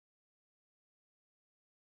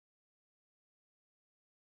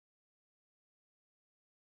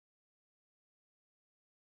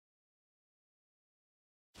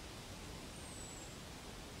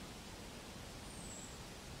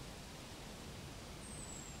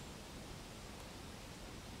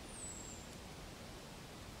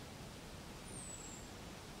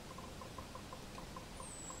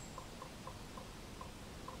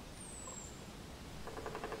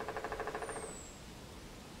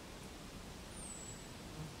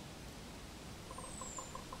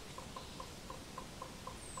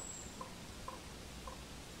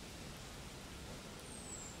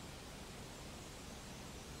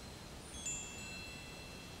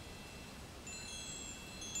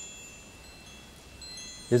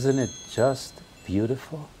Isn't it just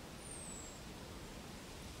beautiful?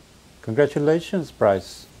 Congratulations,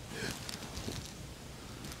 Bryce.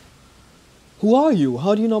 Who are you?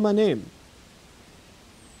 How do you know my name?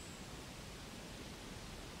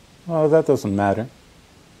 Oh, that doesn't matter.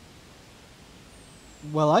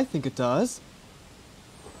 Well, I think it does.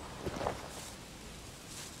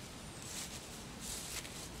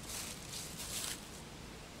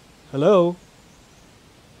 Hello?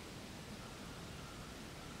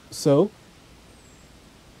 So?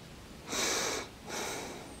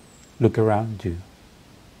 Look around you.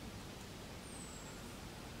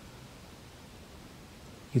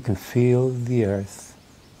 You can feel the earth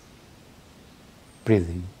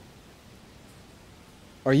breathing.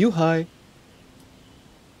 Are you high?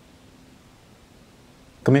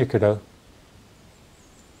 Come here, kiddo.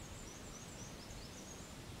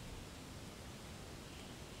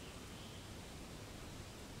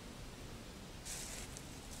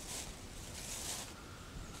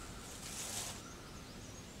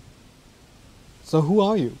 So who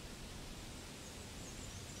are you?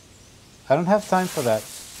 I don't have time for that.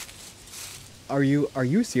 Are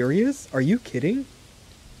you serious? Are you kidding?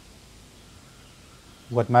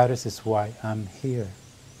 What matters is why I'm here.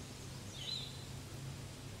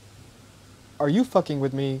 Are you fucking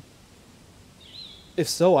with me? If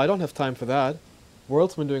so, I don't have time for that.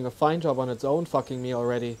 World's been doing a fine job on its own fucking me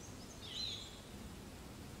already.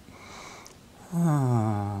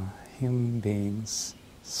 Ah, human beings.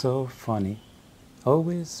 So funny.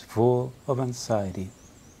 Always full of anxiety.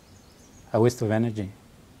 A waste of energy.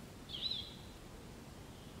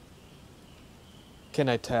 Can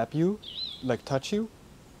I tap you? Like touch you?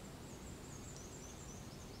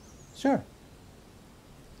 Sure.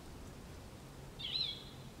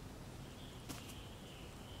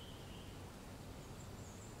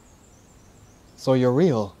 So you're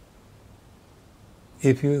real?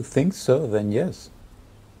 If you think so, then yes.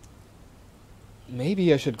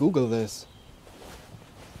 Maybe I should Google this.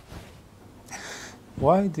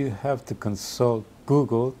 Why do you have to consult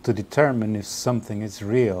Google to determine if something is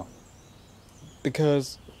real?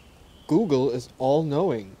 Because Google is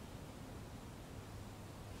all-knowing.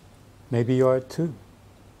 Maybe you are too.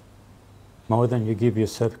 More than you give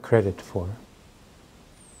yourself credit for.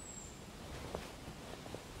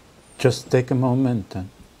 Just take a moment and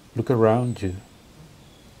look around you.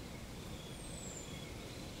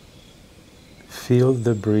 Feel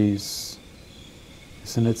the breeze.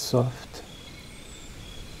 Isn't it soft?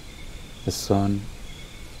 The sun,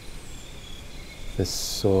 the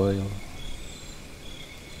soil,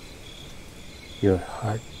 your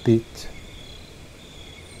heartbeat.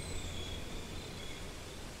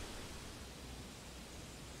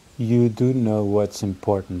 You do know what's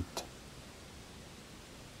important.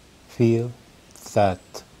 Feel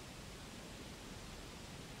that.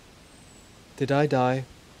 Did I die?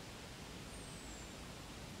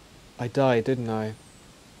 I died, didn't I?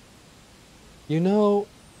 You know,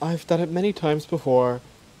 I've done it many times before,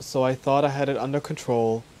 so I thought I had it under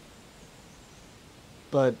control.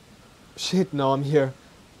 But, shit, now I'm here.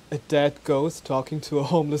 A dead ghost talking to a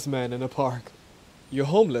homeless man in a park. You're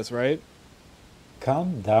homeless, right?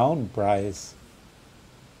 Calm down, Bryce.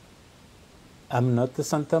 I'm not the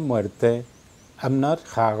Santa Muerte. I'm not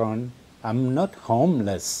Haron. I'm not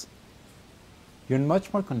homeless. You're in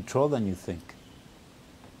much more control than you think.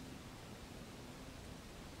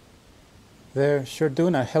 They're sure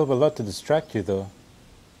doing a hell of a lot to distract you, though.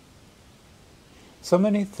 So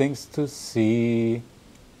many things to see,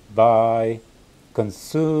 buy,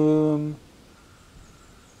 consume.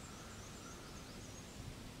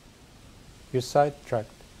 You're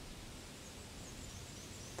sidetracked.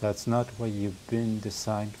 That's not what you've been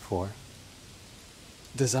designed for.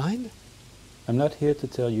 Designed? I'm not here to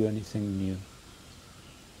tell you anything new.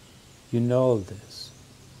 You know all this.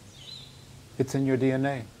 It's in your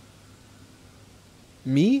DNA.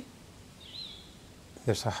 Me?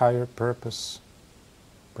 There's a higher purpose,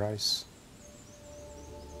 Bryce.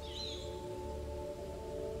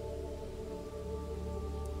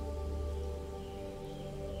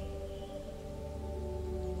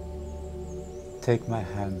 Take my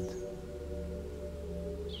hand.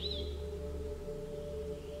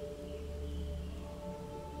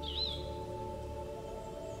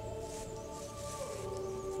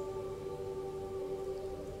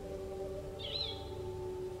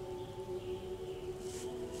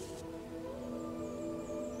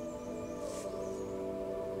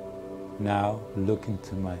 Now look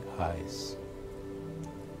into my eyes.